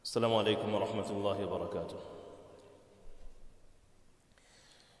السلام عليكم ورحمة الله وبركاته.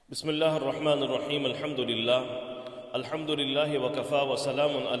 بسم الله الرحمن الرحيم. الحمد لله وكفى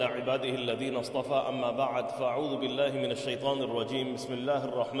وسلام على عباده الذين اصطفى. أما بعد فأعوذ بالله من الشيطان الرجيم. بسم الله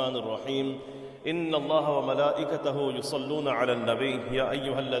الرحمن الرحيم. إن الله وملائكته يصلون على النبي يا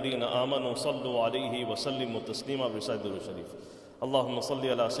أيها الذين آمنوا صلوا عليه وسلموا تسليما. برسالة الشريف. اللهم صل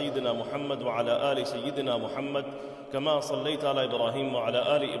على سيدنا محمد وعلى آل سيدنا محمد كما صليت على إبراهيم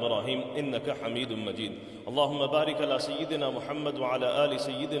وعلى آل إبراهيم إنك حميد مجيد. اللهم بارك على سيدنا محمد وعلى آل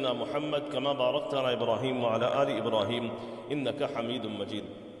سيدنا محمد كما باركت على إبراهيم وعلى آل إبراهيم إنك حميد مجيد.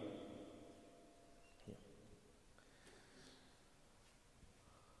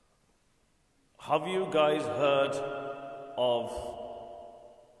 Have you guys heard of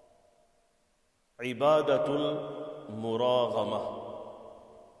Ibadatul Muraghama?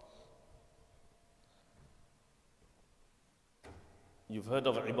 You've heard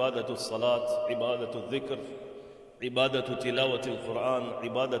of Ibadatul Salat, Ibadatul Dhikr, Ibadatul Tilawatul Quran,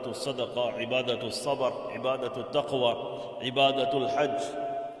 Ibadatul Sadaqah, Ibadatul Sabr, Ibadatul Taqwa, Ibadatul Hajj,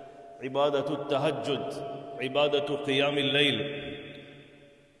 Ibadatul Tahajjud, Ibadatul Qiyamil Layl,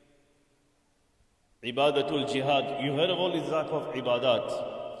 Ibadatul Jihad. You heard of all these type of ibadat.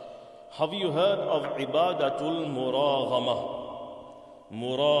 Have you heard of Ibadatul Muraghama?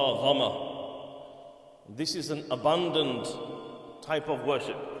 Muraghama. This is an abundant type of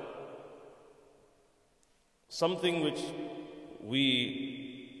worship. Something which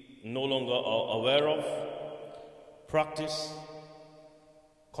we no longer are aware of, practice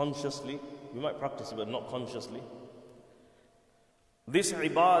consciously. We might practice it, but not consciously. This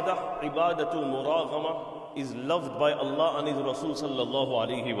ibadah, Ibadatul Muraghama, is loved by Allah and His Rasul sallallahu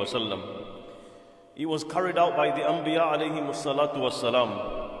alayhi wa sallam. It was carried out by the Anbiya alayhi mussalatu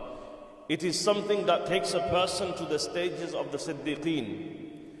wassalam. It is something that takes a person to the stages of the Siddiqeen.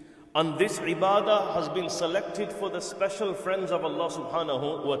 And this ibadah has been selected for the special friends of Allah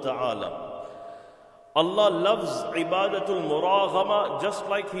subhanahu wa ta'ala. Allah loves Ibadatul Muraghama just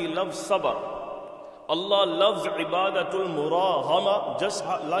like He loves Sabr. Allah loves Ibadatul Muraghama just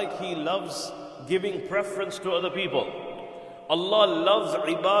like He loves giving preference to other people. Allah loves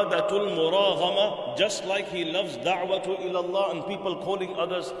Ibadatul Muraghama just like He loves Da'watu ilallah and people calling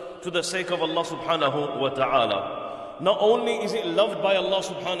others to the sake of Allah subhanahu wa ta'ala. Not only is it loved by Allah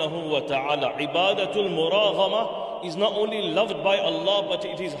subhanahu wa ta'ala, Ibadatul Muraghama is not only loved by Allah, but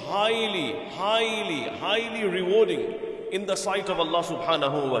it is highly rewarding in the sight of Allah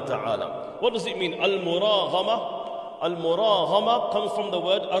subhanahu wa ta'ala. What does it mean? Al-Muraghama. Al-Muraghama comes from the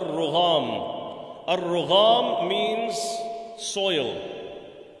word Ar-Rugham. Ar-Rugham means soil,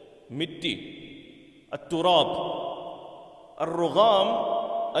 mitti, at-turab.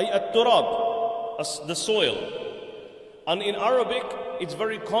 Ar-Rugham ay at-turab, the soil. And in Arabic, it's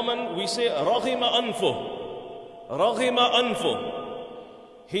very common, we say Raghima anfu. Raghima anfu.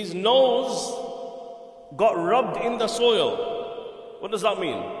 His nose got rubbed in the soil. What does that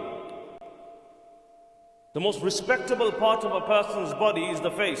mean? The most respectable part of a person's body is the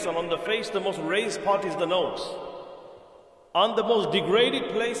face, and on the face the most raised part is the nose. And the most degraded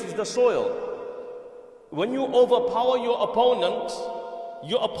place is the soil. When you overpower your opponent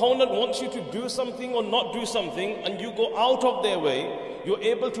wants you to do something or not do something, and you go out of their way, you're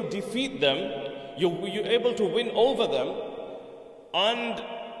able to defeat them, you're able to win over them, and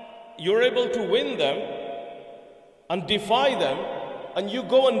you're able to win them and defy them, and you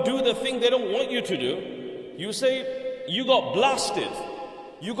go and do the thing they don't want you to do. You say, you got blasted,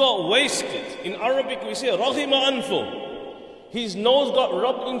 you got wasted. In Arabic we say, Raghima anfu. His nose got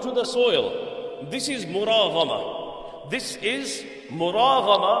rubbed into the soil. This is Muraghama. This is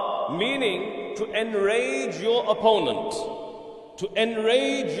Muraghama, meaning to enrage your opponent. To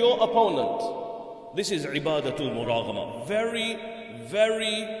enrage your opponent. This is Ibadatul Muraghama. Very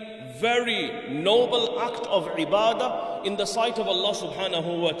noble act of ibadah in the sight of Allah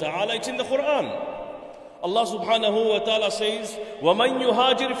subhanahu wa ta'ala. It's in the Quran. Allah subhanahu wa ta'ala says, وَمَنْ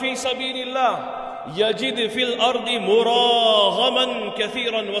يُهَاجِرْ فِي سَبِيلِ اللَّهِ يَجِدْ فِي الْأَرْضِ مُرَاغَمًا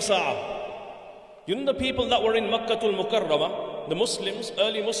كَثِيرًا وَسَعًا. You know the people that were in Makkatul Mukarramah, the Muslims,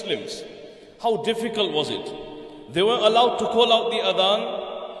 early Muslims, how difficult was it? They weren't allowed to call out the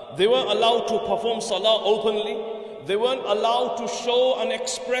adhan. They weren't allowed to perform salah openly. They weren't allowed to show and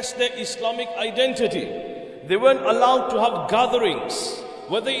express their Islamic identity. They weren't allowed to have gatherings,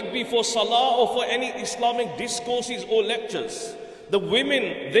 whether it be for salah or for any Islamic discourses or lectures. The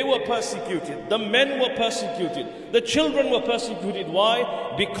women, they were persecuted. The men were persecuted. The children were persecuted. Why?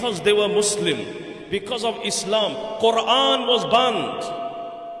 Because they were Muslim. Because of Islam. Quran was banned.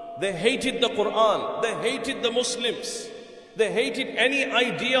 They hated the Quran. They hated the Muslims. They hated any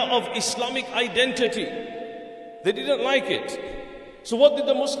idea of Islamic identity. They didn't like it. So what did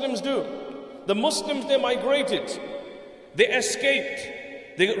the Muslims do? The Muslims, they migrated. They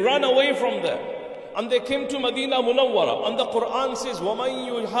escaped. They ran away from there. And they came to Medina Munawwara. And the Quran says,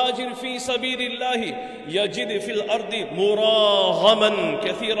 وَمَنْ يُهَاجِرْ فِي سَبِيلِ اللَّهِ يَجِدْ فِي الْأَرْضِ مُرَاغَمًا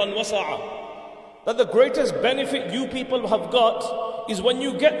كَثِيرًا وَسَعًا. That the greatest benefit you people have got is when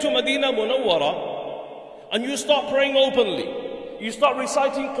you get to Medina Munawwara and you start praying openly. You start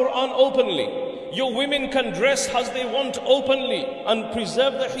reciting Quran openly. Your women can dress as they want openly and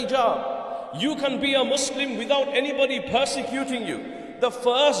preserve the hijab. You can be a Muslim without anybody persecuting you. The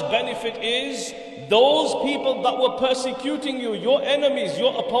first benefit is those people that were persecuting you, your enemies,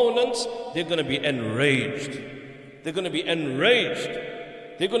 your opponents, they're going to be enraged. They're going to be enraged.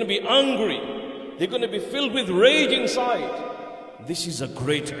 They're going to be angry. They're going to be filled with rage inside. This is a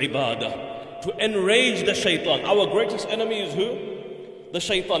great ibadah, to enrage the shaitan. Our greatest enemy is who? The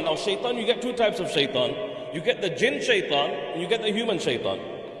shaitan. Now shaitan, you get two types of shaitan. You get the jinn shaitan and you get the human shaitan.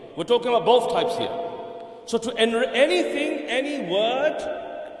 We're talking about both types here. So to anything, any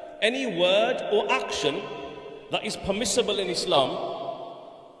word or action that is permissible in Islam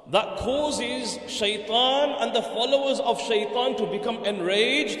that causes shaitan and the followers of shaitan to become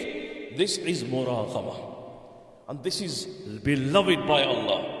enraged, this is muraqabah. And this is beloved by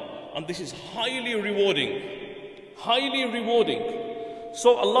Allah. And this is highly rewarding. Highly rewarding.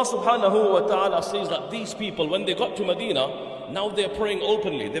 So Allah subhanahu wa ta'ala says that these people, when they got to Medina, now they're praying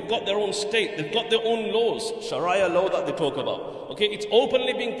openly. They've got their own state. They've got their own laws. Sharia law that they talk about. Okay, it's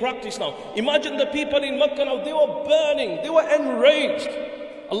openly being practiced now. Imagine the people in Mecca now, they were burning. They were enraged.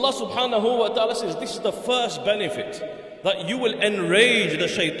 Allah subhanahu wa ta'ala says this is the first benefit, that you will enrage the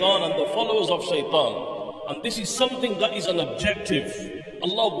shaitan and the followers of shaitan. And this is something that is an objective.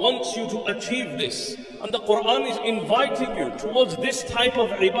 Allah wants you to achieve this. And the Quran is inviting you towards this type of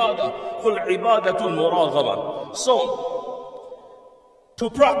ibadah. Qul ibadatul muraghaba. So, to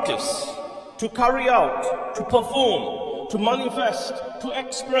practice, to carry out, to perform, to manifest, to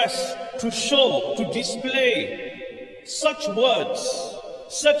express, to show, to display such words,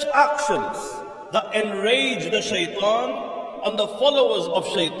 such actions that enrage the shaitan and the followers of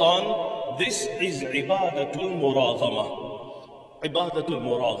shaitan, this is ibadatul muraghama. Ibadatul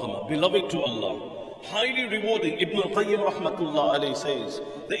muraghama, beloved to Allah, highly rewarding. Ibn al-Qayyim rahmatullah alayhi says,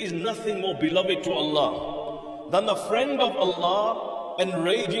 there is nothing more beloved to Allah than a friend of Allah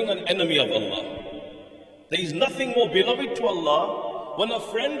enraging an enemy of Allah. There is nothing more beloved to Allah when a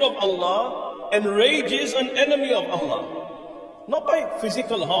friend of Allah enrages an enemy of Allah. Not by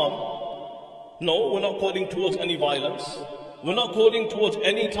physical harm. No, we're not calling towards any violence. We're not calling towards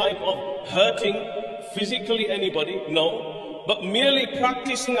any type of hurting physically anybody. No. But merely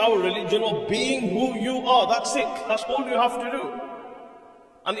practicing our religion or being who you are. That's it. That's all you have to do.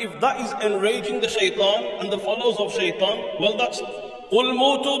 And if that is enraging the shaitan and the followers of shaitan, well, that's قُلْ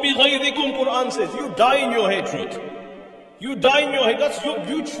مُوتُوا بِغَيْظِكُمْ. Quran says, you die in your hatred. You die in your hate. That's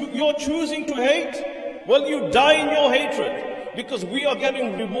you're choosing to hate. Well, you die in your hatred. Because we are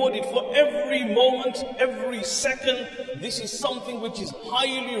getting rewarded for every moment, every second. This is something which is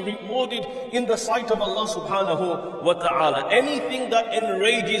highly rewarded in the sight of Allah subhanahu wa ta'ala. Anything that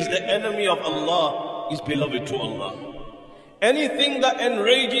enrages the enemy of Allah is beloved to Allah. Anything that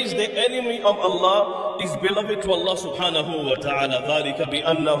enrages the enemy of Allah is beloved to Allah subhanahu wa ta'ala. ذَلِكَ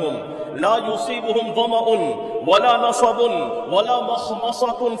بِأَنَّهُمْ لَا يُصِيبُهُمْ ظَمَأٌ وَلَا نَصَبٌ وَلَا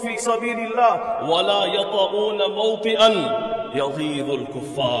مَخْمَصَةٌ فِي سَبِيلِ اللَّهِ وَلَا يَطَؤُونَ مَوْطِئًا يَغِيظُ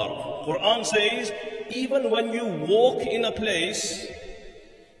الْكُفَّارِ. Quran says, even when you walk in a place,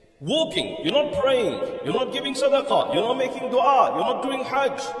 walking, you're not praying, you're not giving sadaqah, you're not making dua, you're not doing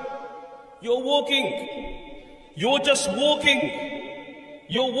hajj, you're walking. You're just walking.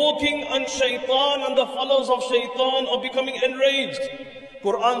 You're walking and shaitan and the followers of shaitan are becoming enraged.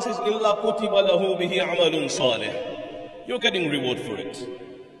 Quran says, إِلَّا كُتِبَ لَهُ بِهِ عَمَلٌ صَالِحٌ. You're getting reward for it.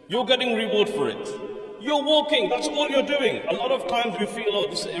 You're getting reward for it. You're walking. That's all you're doing. A lot of times we feel, oh,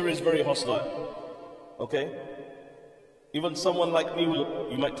 this area is very hostile. Okay? Even someone like me,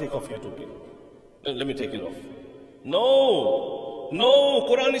 you might take off your topi. Let me take it off. No. No,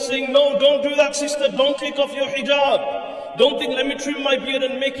 Quran is saying, no, don't do that, sister. Don't take off your hijab. Don't think, let me trim my beard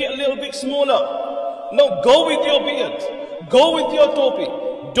and make it a little bit smaller. No, go with your beard. Go with your topi.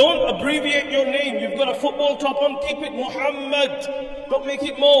 Don't abbreviate your name. You've got a football top on, keep it Muhammad. Don't make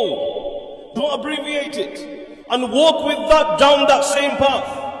it Mo. Don't abbreviate it. And walk with that down that same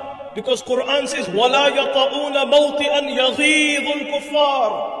path. Because Quran says, وَلَا يَطَؤُونَ مَوْطِئًا يَغِيظُ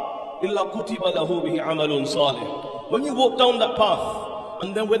الْكُفَّارِ إِلَّا كُتِبَ لَهُ بِهِ عَمَلٌ صَالِحٌ. When you walk down that path,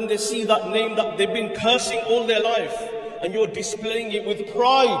 and then when they see that name that they've been cursing all their life, and you're displaying it with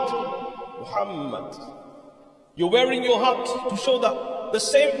pride. Muhammad. You're wearing your hat to show that the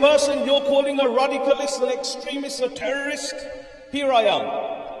same person you're calling a radicalist, an extremist, a terrorist, here I am.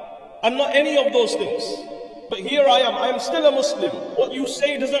 I'm not any of those things. But here I am still a Muslim. What you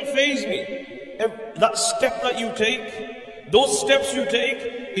say doesn't faze me. That step that you take, those steps you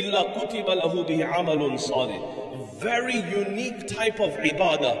take, إِلَّا كُتِبَ لَهُ بِهِ عَمَلٌ صَالِحٌ. Very unique type of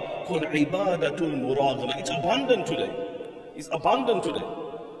ibadah called ibadatul muraghama. It's abundant today. It's abundant today.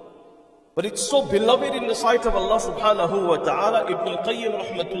 But it's so beloved in the sight of Allah subhanahu wa ta'ala. Ibn al-Qayyim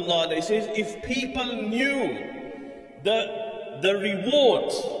rahmatullah alayhi says, if people knew the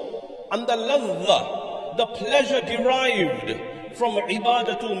rewards and the ladha, the pleasure derived from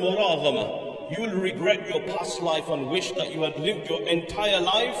ibadatul muraghama, you will regret your past life and wish that you had lived your entire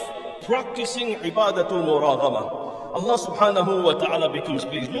life practicing ibadatul muraghama. Allah subhanahu wa ta'ala becomes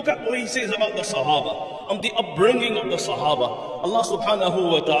pleased. Look at what he says about the Sahaba and the upbringing of the Sahaba. Allah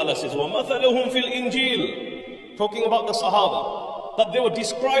subhanahu wa ta'ala says, وَمَثَلُهُمْ فِي الْإِنْجِيلِ, talking about the Sahaba, that they were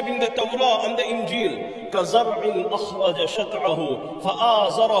describing the Torah and the Injil. كَزَرْعٍ أَخْرَجَ شَطْعَهُ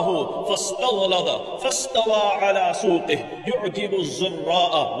فَآزَرَهُ فَاسْتَغْلَظَ فَاسْتَوَى عَلَى سُوقِهِ يُعْجِبُ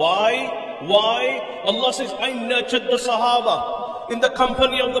الزُّرَّاءَ. Why? Allah says, I nurtured the Sahaba in the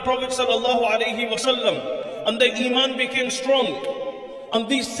company of the Prophet sallallahu alaihi wasallam, and the iman became strong. And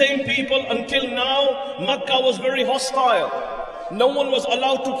these same people, until now, Makkah was very hostile. No one was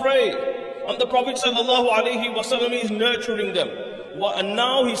allowed to pray. And the Prophet sallallahu alaihi wasallam is nurturing them. And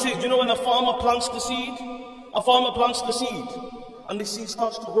now he says, you know when a farmer plants the seed? A farmer plants the seed, and the seed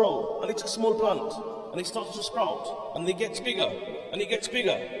starts to grow, and it's a small plant, and it starts to sprout, and it gets bigger, and it gets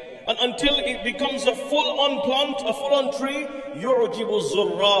bigger. And until it becomes a full-on plant, a full-on tree, يُعْجِبُ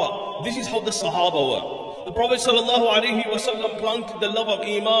الزُّرَّاء. This is how the Sahaba were. The Prophet ﷺ planted the love of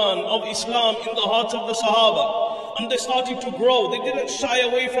Iman, of Islam in the hearts of the Sahaba. And they started to grow. They didn't shy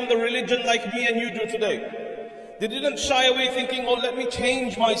away from the religion like me and you do today. They didn't shy away thinking, oh, let me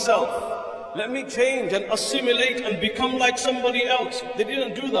change myself. Let me change and assimilate and become like somebody else. They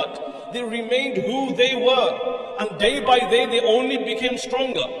didn't do that. They remained who they were. And day by day, they only became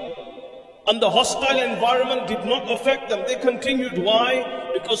stronger. And the hostile environment did not affect them. They continued. Why?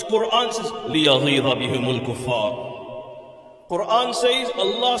 Because Quran says, لِيَغِيظَ بِهِمُ الْكُفَّارِ. Quran says,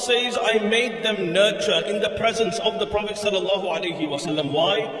 Allah says, I made them nurture in the presence of the Prophet sallallahu alaihi wasallam.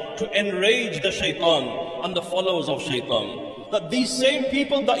 Why? To enrage the shaitan and the followers of shaitan. That these same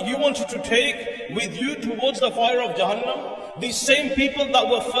people that you wanted to take with you towards the fire of Jahannam, these same people that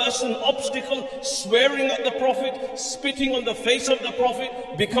were first an obstacle, swearing at the Prophet, spitting on the face of the Prophet,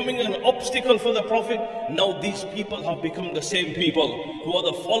 becoming an obstacle for the Prophet, now these people have become the same people who are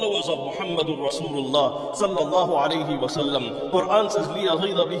the followers of Muhammadur Rasulullah sallallahu alayhi wa sallam. Quran says,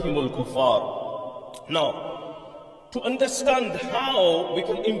 لِيَغِيظَ بِهِمُ الْكُفَّارِ. Now, to understand how we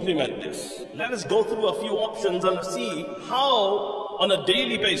can implement this, let us go through a few options and see how, on a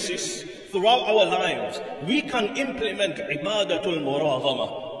daily basis, throughout our lives, we can implement ibadatul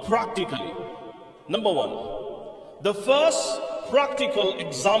muraghama practically. Number one, the first practical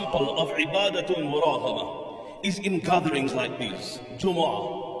example of ibadatul muraghama is in gatherings like these.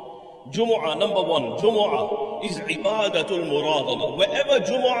 Jumu'ah, number one, Jumu'ah is ibadatul muraghama. Wherever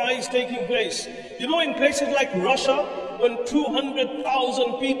Jumu'ah is taking place, you know, in places like Russia, when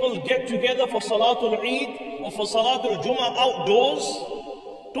 200,000 people get together for Salatul Eid or for Salatul Jumu'ah outdoors,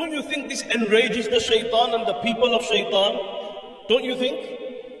 don't you think this enrages the shaitan and the people of shaitan? Don't you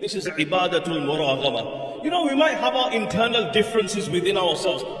think? This is ibadatul muraghama. You know, we might have our internal differences within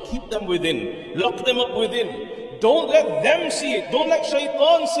ourselves. Keep them within. Lock them up within. Don't let them see it. Don't let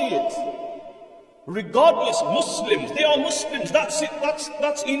shaitan see it. Regardless, Muslims, they are Muslims. That's it.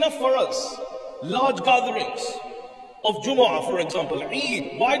 That's enough for us. Large gatherings of Jumu'ah, for example,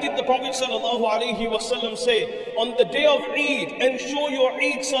 Eid. Why did the Prophet ﷺ say, on the day of Eid, ensure your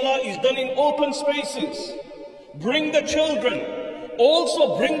Eid Salah is done in open spaces. Bring the children.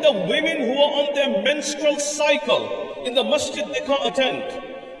 Also bring the women who are on their menstrual cycle. In the masjid they can't attend.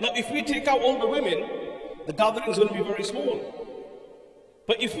 Now if we take out all the women, the gathering is going to be very small.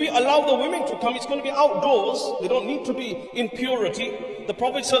 But if we allow the women to come, it's going to be outdoors. They don't need to be in purity. The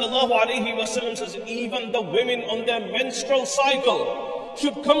Prophet ﷺ says, even the women on their menstrual cycle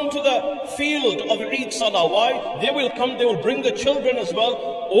should come to the field of Eid Salah. Why? They will come, they will bring the children as well.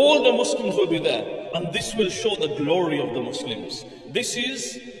 All the Muslims will be there. And this will show the glory of the Muslims. This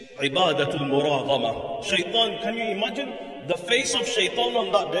is ibadatul muraghama. Shaitan, can you imagine the face of shaitan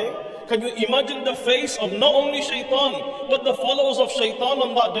on that day? Can you imagine the face of not only shaitan, but the followers of shaitan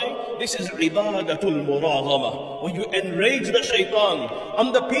on that day? This is ibadatul muraghama. When you enrage the shaitan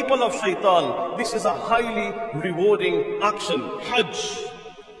and the people of shaitan, this is a highly rewarding action.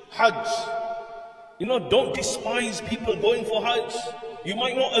 Hajj. You know, don't despise people going for Hajj. You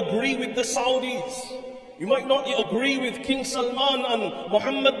might not agree with the Saudis. You might not agree with King Salman and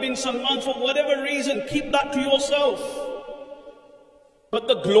Mohammed bin Salman for whatever reason. Keep that to yourself. But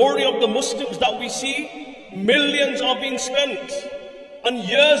the glory of the Muslims that we see, millions are being spent. And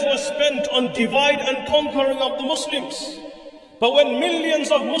years were spent on divide and conquering of the Muslims. But when millions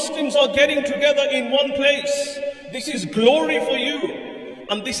of Muslims are getting together in one place, this is glory for you.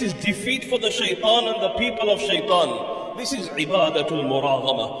 And this is defeat for the shaitan and the people of shaitan. This is ibadatul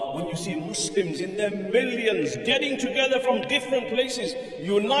muraghama. When you see Muslims in their millions getting together from different places,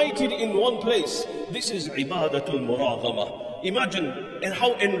 united in one place, this is ibadatul muraghama. Imagine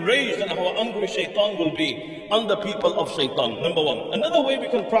how enraged and how angry shaitan will be on the people of shaitan. Number one. Another way we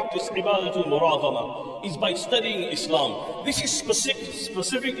can practice ibadatul muraghama is by studying Islam. This is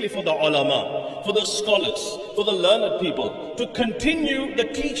specifically for the ulama, for the scholars, for the learned people, to continue the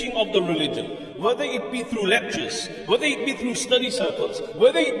teaching of the religion. Whether it be through lectures, whether it be through study circles,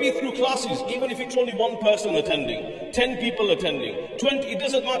 whether it be through classes, even if it's only one person attending, 10 people attending, 20, it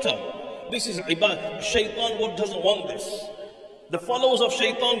doesn't matter. This is ibadah. Shaitan doesn't want this. The followers of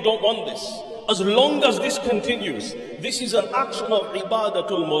shaitan don't want this. As long as this continues, this is an action of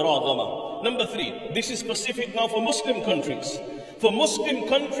ibadatul muraghama. Number three, this is specific now for Muslim countries. For Muslim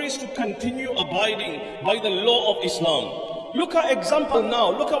countries to continue abiding by the law of Islam. Look at example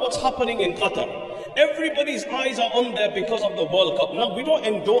now, look at what's happening in Qatar. Everybody's eyes are on there because of the World Cup. Now we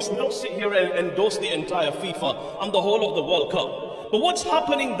don't sit here and endorse the entire FIFA and the whole of the World Cup. But what's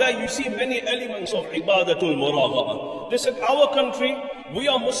happening there, you see many elements of ibadatul muraghama. They said, our country, we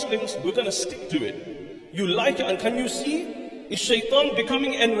are Muslims, we're going to stick to it. You like it, and can you see? Is shaitan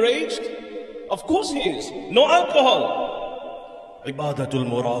becoming enraged? Of course he is. No alcohol. Ibadatul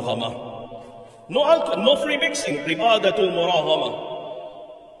muraghama. No alcohol, no free mixing. Ibadatul muraghama.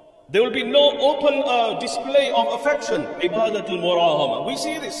 There will be no open display of affection. Ibadatul muraghama. We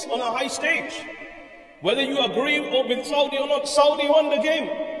see this on a high stage. Whether you agree with Saudi or not, Saudi won the game.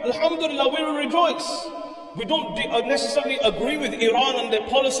 Alhamdulillah, we will rejoice. We don't necessarily agree with Iran and their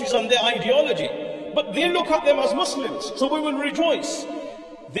policies and their ideology, but they look at them as Muslims, so we will rejoice.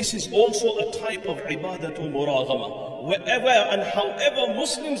 This is also a type of ibadatul muraghama. Wherever and however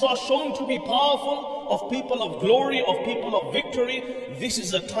Muslims are shown to be powerful, of people of glory, of people of victory, this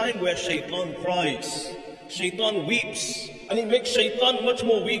is a time where shaitan cries, shaitan weeps, and it makes shaitan much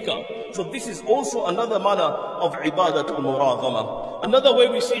more weaker. So this is also another manner of ibadatul muraghama. Another way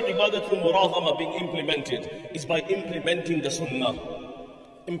we see ibadatul muraghama being implemented is by implementing the sunnah.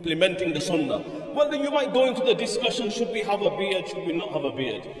 Implementing the sunnah. Well, then you might go into the discussion, should we have a beard, should we not have a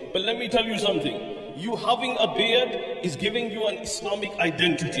beard? But let me tell you something. You having a beard is giving you an Islamic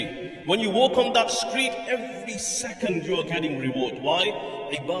identity. When you walk on that street, every second you are getting reward. Why?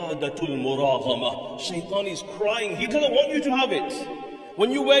 Ibadatul muraghama. Shaitan is crying. He doesn't want you to have it. When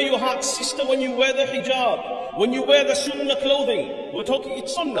you wear your hat, sister, when you wear the hijab, when you wear the sunnah clothing, we're talking,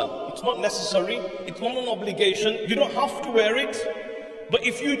 it's sunnah. It's not necessary. It's not an obligation. You don't have to wear it. But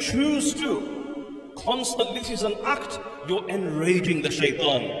if you choose to, constantly, this is an act, you're enraging the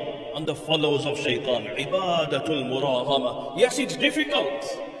shaitan and the followers of shaitan. Ibadatul muraghama. Yes, it's difficult.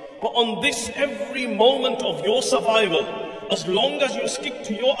 But on this every moment of your survival, as long as you stick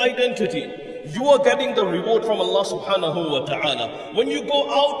to your identity, you are getting the reward from Allah subhanahu wa ta'ala. When you go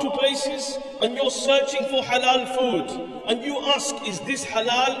out to places and you're searching for halal food, and you ask, is this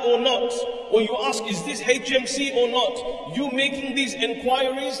halal or not? Or you ask, is this HMC or not? You making these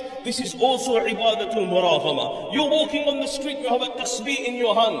inquiries, this is also ibadatul muraghama. You're walking on the street, you have a tasbih in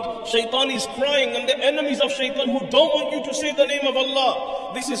your hand. Shaitan is crying, and the enemies of shaitan who don't want you to say the name of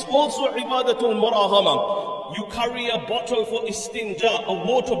Allah, this is also ibadatul muraghama. You carry a bottle for istinja, a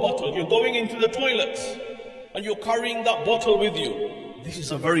water bottle. You're going into the toilet and you're carrying that bottle with you. This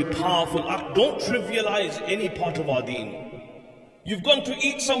is a very powerful act. Don't trivialize any part of our deen. You've gone to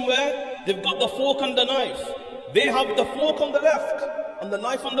eat somewhere, they've got the fork and the knife. They have the fork on the left and the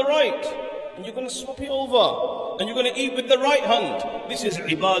knife on the right. And you're going to swap it over and you're going to eat with the right hand. This is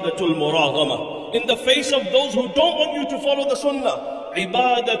ibadatul muraghama. In the face of those who don't want you to follow the sunnah.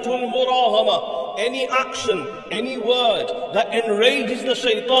 Ibadatul muraghama. Any action, any word that enrages the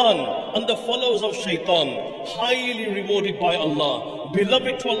shaitan and the followers of shaitan, highly rewarded by Allah.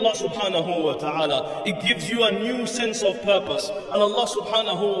 beloved to Allah subhanahu wa ta'ala. It gives you a new sense of purpose. And Allah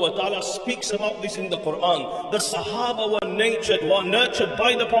subhanahu wa ta'ala speaks about this in the Quran. The Sahaba were nurtured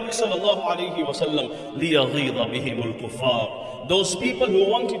by the Prophet sallallahu alayhi wa sallam. لِيَغِيظَ بِهِمُ الْكُفَّارِ. Those people who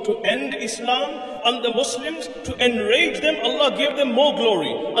wanted to end Islam and the Muslims, to enrage them, Allah gave them more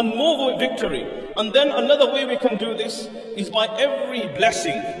glory and more victory. And then another way we can do this is by every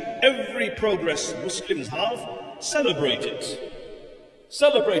blessing, every progress Muslims have, celebrate it.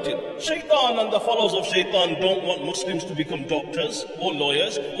 Celebrate it. Shaitan and the followers of Shaitan don't want Muslims to become doctors or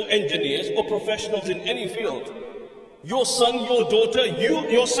lawyers or engineers or professionals in any field. Your son, your daughter, you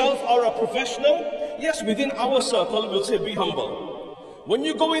yourself are a professional. Yes, within our circle we'll say be humble. When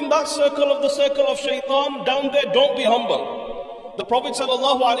you go in that circle of Shaitan, down there don't be humble. The Prophet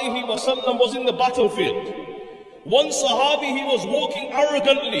ﷺ was in the battlefield. One Sahabi, he was walking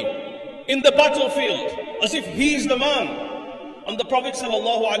arrogantly in the battlefield as if he's the man. And the Prophet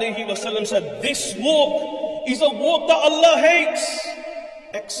ﷺ said, this walk is a walk that Allah hates,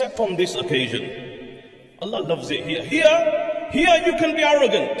 except on this occasion. Allah loves it here. Here you can be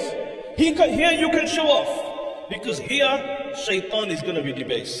arrogant. Here you can show off. Because here, Shaitan is going to be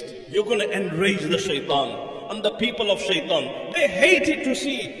debased. You're going to enrage the Shaitan. And the people of Shaitan, they hated to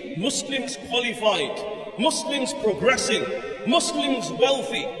see Muslims qualified, Muslims progressing, Muslims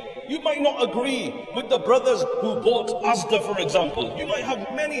wealthy. You might not agree with the brothers who bought Asda, for example. You might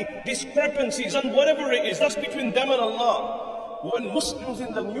have many discrepancies, and whatever it is, that's between them and Allah. When Muslims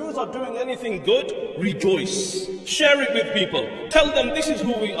in the news are doing anything good, rejoice. Share it with people. Tell them this is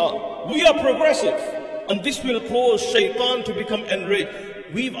who we are. We are progressive. And this will cause Shaitan to become enraged.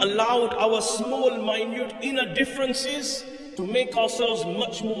 We've allowed our small, minute inner differences to make ourselves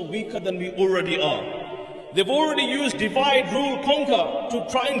much more weaker than we already are. They've already used divide, rule, conquer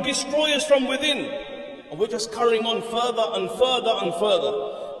to try and destroy us from within. And we're just carrying on further and further and further.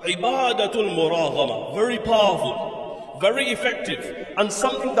 Ibadatul muraghama, very powerful, very effective, and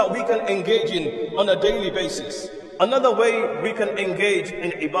something that we can engage in on a daily basis. Another way we can engage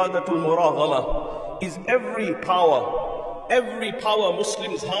in Ibadatul muraghama is every power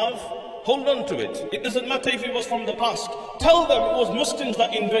Muslims have, hold on to it. It doesn't matter if it was from the past. Tell them it was Muslims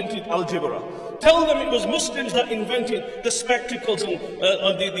that invented algebra. Tell them it was Muslims that invented the spectacles and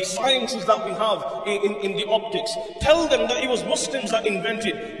the sciences that we have in the optics. Tell them that it was Muslims that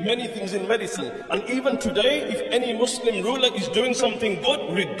invented many things in medicine. And even today, if any Muslim ruler is doing something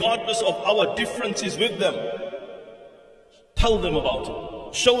good, regardless of our differences with them, tell them about it.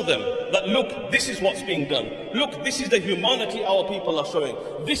 Show them that, look, this is what's being done. Look, this is the humanity our people are showing.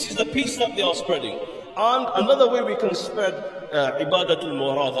 This is the peace that they are spreading. And another way we can spread Ibadatul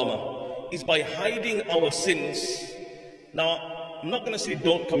Muraghama is by hiding our sins. Now, I'm not going to say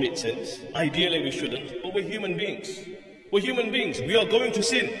don't commit sins. Ideally we shouldn't, but we're human beings. We're human beings. We are going to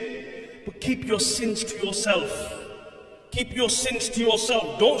sin. But keep your sins to yourself. Keep your sins to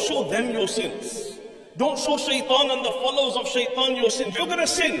yourself. Don't show them your sins. Don't show Shaitan and the followers of Shaitan your sins. You're going to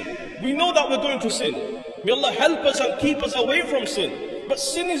sin. We know that we're going to sin. May Allah help us and keep us away from sin. But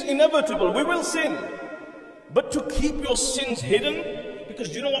sin is inevitable. We will sin. But to keep your sins hidden,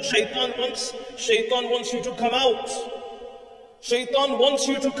 because you know what Shaitan wants? Shaitan wants you to come out. Shaitan wants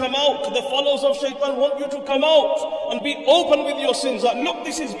you to come out. The followers of Shaitan want you to come out and be open with your sins. That, look,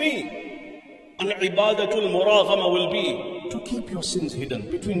 this is me. And Ibadatul Muraghama will be to keep your sins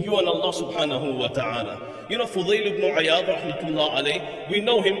hidden between you and Allah subhanahu wa ta'ala. You know, Fudayl ibn Iyad rahmatullah alayh, we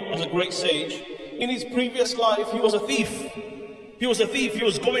know him as a great sage. In his previous life, he was a thief. He was a thief, he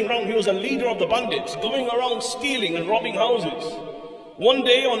was going around, he was a leader of the bandits, going around stealing and robbing houses. One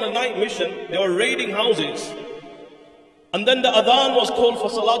day on a night mission, they were raiding houses. And then the adhan was called for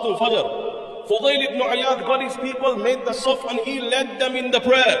Salatul Fajr. Fudayl ibn Iyad got his people, made the saf, and he led them in the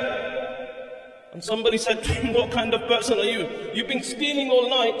prayer. And somebody said to him, what kind of person are you? You've been stealing all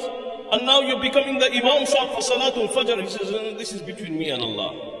night, and now you're becoming the Imam Shah for Salatul Fajr. He says, this is between me and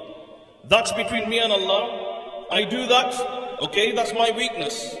Allah. That's between me and Allah. I do that, okay, that's my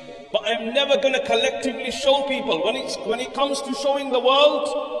weakness. But I'm never going to collectively show people. When it comes to showing the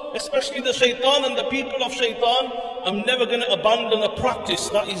world, especially the Shaitan and the people of Shaitan, I'm never going to abandon a practice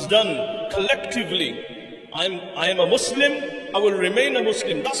that is done collectively. I am a Muslim, I will remain a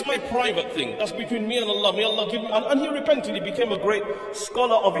Muslim. That's my private thing. That's between me and Allah. May Allah give me. And he repented, he became a great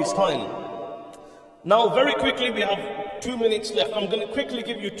scholar of his time. Now, very quickly, we have 2 minutes left. I'm going to quickly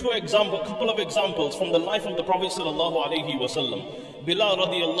give you a couple of examples from the life of the Prophet sallallahu alaihi wasallam. Bilal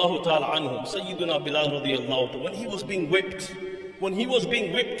radiyallahu ta'ala anhu, Sayyiduna Bilal radiyallahu ta'ala, when he was being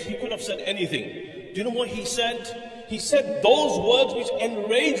whipped, he could have said anything. Do you know what he said? He said those words which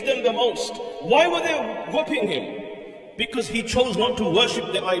enraged them the most. Why were they whipping him? because he chose not to worship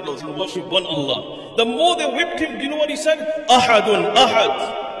the idols and worship one Allah. The more they whipped him, do you know what he said? Ahadun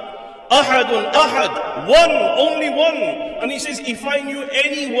ahad. Ahadun ahad. One, only one. And he says, if I knew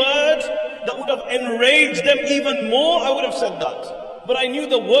any word that would have enraged them even more, I would have said that. But I knew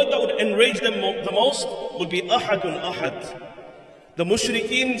the word that would enrage them the most would be ahadun ahad. The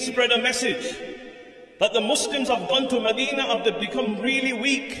mushrikeen spread a message that the Muslims have gone to Medina and they've become really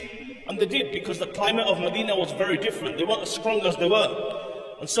weak. And they did, because the climate of Medina was very different. They weren't as strong as they were.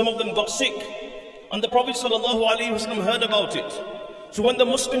 And some of them got sick. And the Prophet ﷺ heard about it. So when the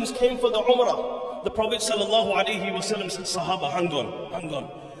Muslims came for the Umrah, the Prophet ﷺ said, Sahaba, hang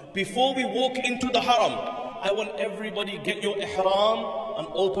on. Before we walk into the Haram, I want everybody get your ihram and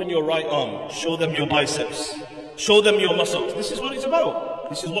open your right arm. Show them your biceps. Show them your muscles. This is what it's about.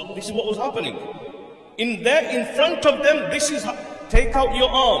 This is what was happening. In front of them, take out your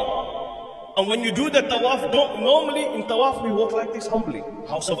arm. And when you do the tawaf, normally in tawaf we walk like this humbly.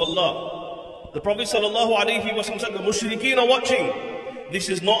 House of Allah. The Prophet ﷺ said, the mushrikeen are watching. This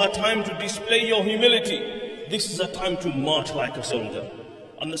is not a time to display your humility. This is a time to march like a soldier.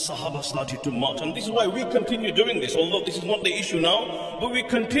 And the Sahaba started to march. And this is why we continue doing this. Although this is not the issue now. But we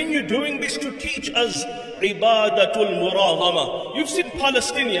continue doing this to teach us ibadatul muraghama. You've seen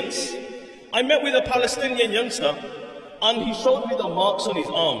Palestinians. I met with a Palestinian youngster. And he showed me the marks on his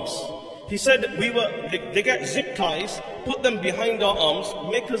arms. He said they get zip ties, put them behind our arms,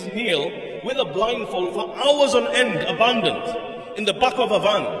 make us kneel with a blindfold for hours on end, abandoned, in the back of a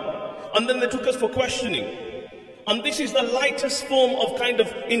van. And then they took us for questioning. And this is the lightest form of kind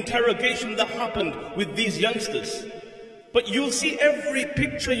of interrogation that happened with these youngsters. But you'll see every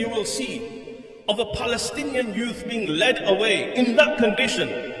picture you will see of a Palestinian youth being led away in that condition.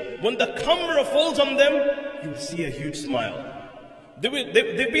 When the camera falls on them, you'll see a huge smile.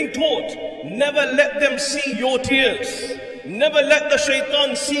 They've been taught, never let them see your tears. Never let the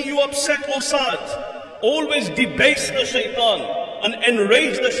shaitan see you upset or sad. Always debase the shaitan and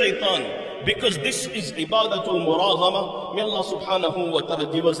enrage the shaitan. Because this is ibadatul muraghama. May Allah subhanahu wa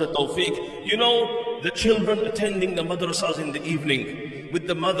ta'ala give us the tawfiq. You know, the children attending the madrasas in the evening with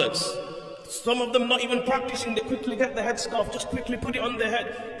the mothers. Some of them not even practicing, they quickly get the headscarf, just quickly put it on their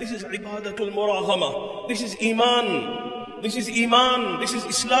head. This is ibadatul muraghama. This is iman. This is iman, this is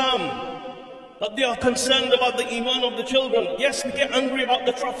Islam. That they are concerned about the iman of the children. Yes, we get angry about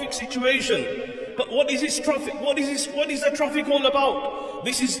the traffic situation. But what is this traffic? What is the traffic all about?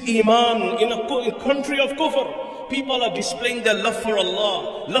 This is iman in a country of kufr. People are displaying their love for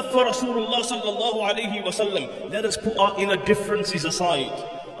Allah, love for Rasulullah sallallahu alayhi wa sallam. Let us put our inner differences aside.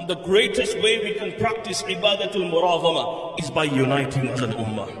 And the greatest way we can practice ibadatul muraghama is by uniting as an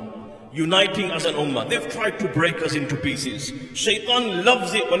ummah. Uniting as an ummah. They've tried to break us into pieces. Shaitan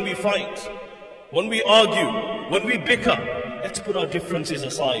loves it when we fight, when we argue, when we bicker. Let's put our differences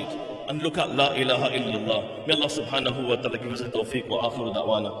aside and look at La ilaha illallah. May Allah subhanahu wa ta'ala give us the tawfiq wa akhiru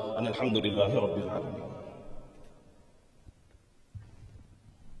da'wana and alhamdulillahi rabbil alamin.